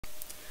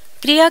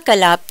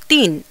क्रियाकलाप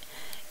 3।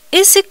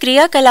 इस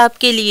क्रियाकलाप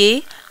के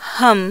लिए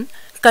हम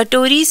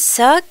कटोरी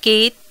स के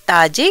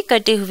ताजे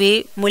कटे हुए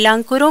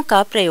मूलांकुरों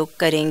का प्रयोग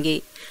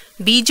करेंगे।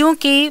 बीजों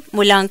के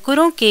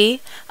मूलांकुरों के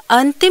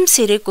अंतिम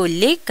सिरे को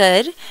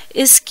लेकर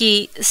इसकी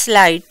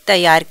स्लाइड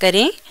तैयार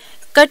करें।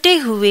 कटे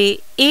हुए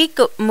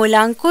एक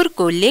मूलांकुर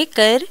को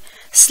लेकर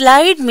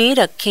स्लाइड में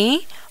रखें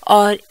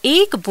और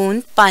एक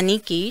बूंद पानी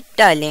की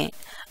डालें।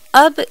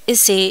 अब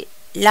इसे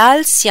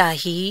लाल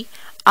स्याही,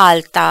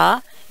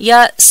 आल्ता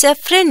या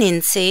सेफ्रेनिन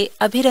से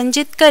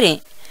अभिरंजित करें।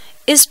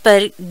 इस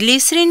पर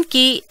ग्लिसरीन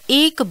की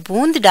एक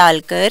बूंद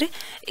डालकर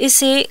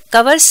इसे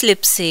कवर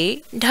स्लिप से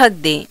ढक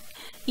दें।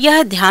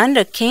 यह ध्यान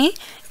रखें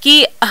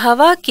कि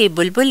हवा के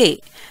बुलबुले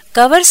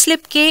कवर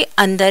स्लिप के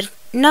अंदर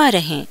न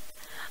रहें।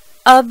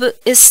 अब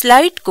इस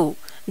स्लाइड को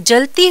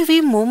जलती हुई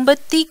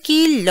मोमबत्ती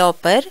की लौ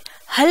पर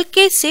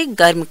हल्के से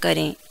गर्म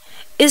करें।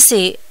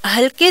 इसे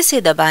हल्के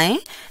से दबाएं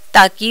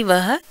ताकि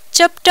वह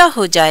चपटा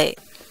हो जाए।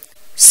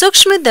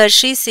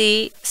 सूक्ष्मदर्शी से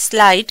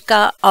स्लाइड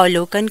का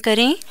अवलोकन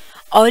करें।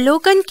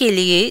 अवलोकन के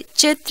लिए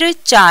चित्र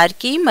 4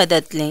 की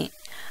मदद लें।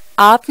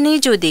 आपने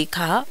जो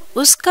देखा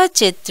उसका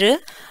चित्र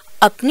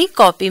अपनी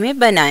कॉपी में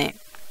बनाएं।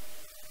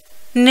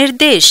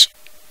 निर्देश: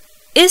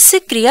 इस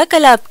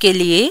क्रियाकलाप के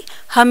लिए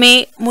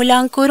हमें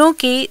मूलांकुरों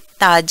के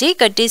ताजे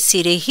कटे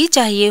सिरे ही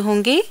चाहिए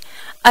होंगे,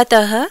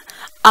 अतः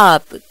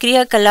आप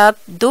क्रियाकलाप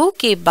 2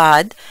 के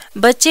बाद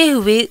बचे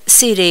हुए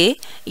सिरे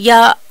या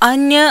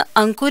अन्य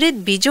अंकुरित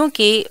बीजों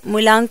के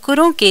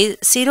मूलांकुरों के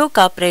सिरों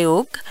का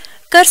प्रयोग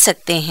कर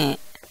सकते हैं।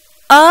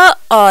 अ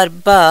और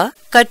ब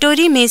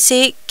कटोरी में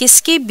से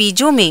किसके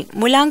बीजों में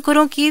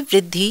मूलांकुरों की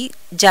वृद्धि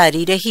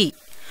जारी रही?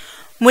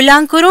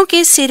 मूलांकुरों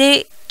के सिरे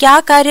क्या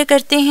कार्य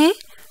करते हैं?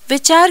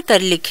 विचार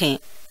कर लिखें।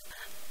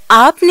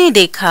 आपने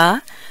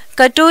देखा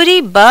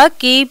कटोरी ब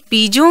के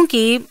बीजों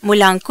के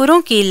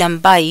मूलांकुरों की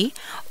लंबाई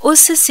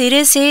उस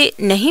सिरे से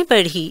नहीं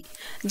बढ़ी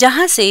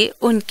जहां से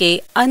उनके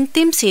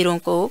अंतिम सिरों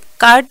को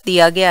काट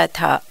दिया गया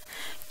था,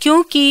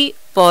 क्योंकि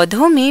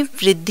पौधों में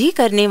वृद्धि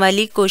करने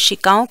वाली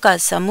कोशिकाओं का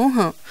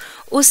समूह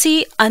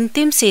उसी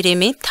अंतिम सिरे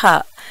में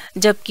था,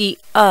 जबकि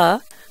अ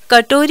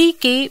कटोरी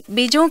के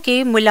बीजों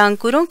के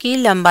मूलांकुरों की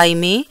लंबाई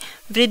में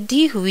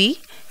वृद्धि हुई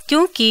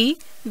क्योंकि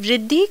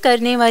वृद्धि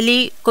करने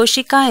वाली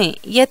कोशिकाएं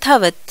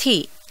यथावत थी।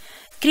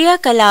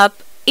 क्रियाकलाप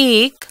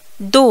 1,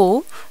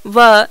 2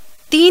 व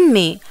 3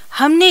 में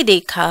हमने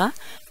देखा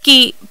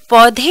कि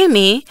पौधे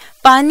में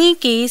पानी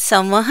के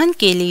संवहन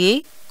के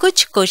लिए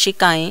कुछ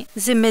कोशिकाएं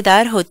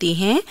जिम्मेदार होती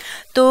हैं,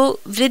 तो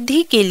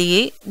वृद्धि के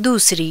लिए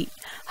दूसरी।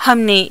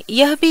 हमने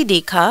यह भी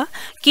देखा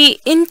कि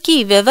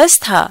इनकी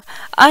व्यवस्था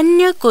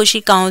अन्य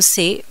कोशिकाओं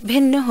से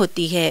भिन्न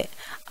होती है।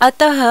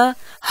 अतः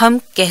हम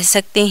कह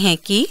सकते हैं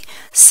कि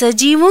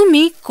सजीवों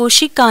में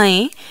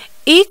कोशिकाएं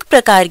एक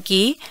प्रकार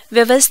की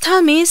व्यवस्था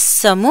में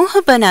समूह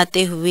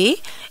बनाते हुए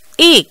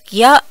एक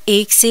या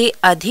एक से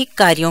अधिक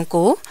कार्यों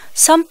को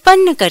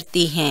संपन्न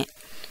करती हैं।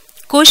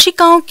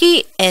 कोशिकाओं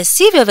की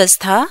ऐसी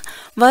व्यवस्था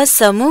व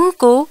समूह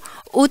को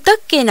ऊतक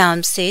के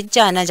नाम से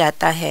जाना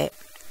जाता है।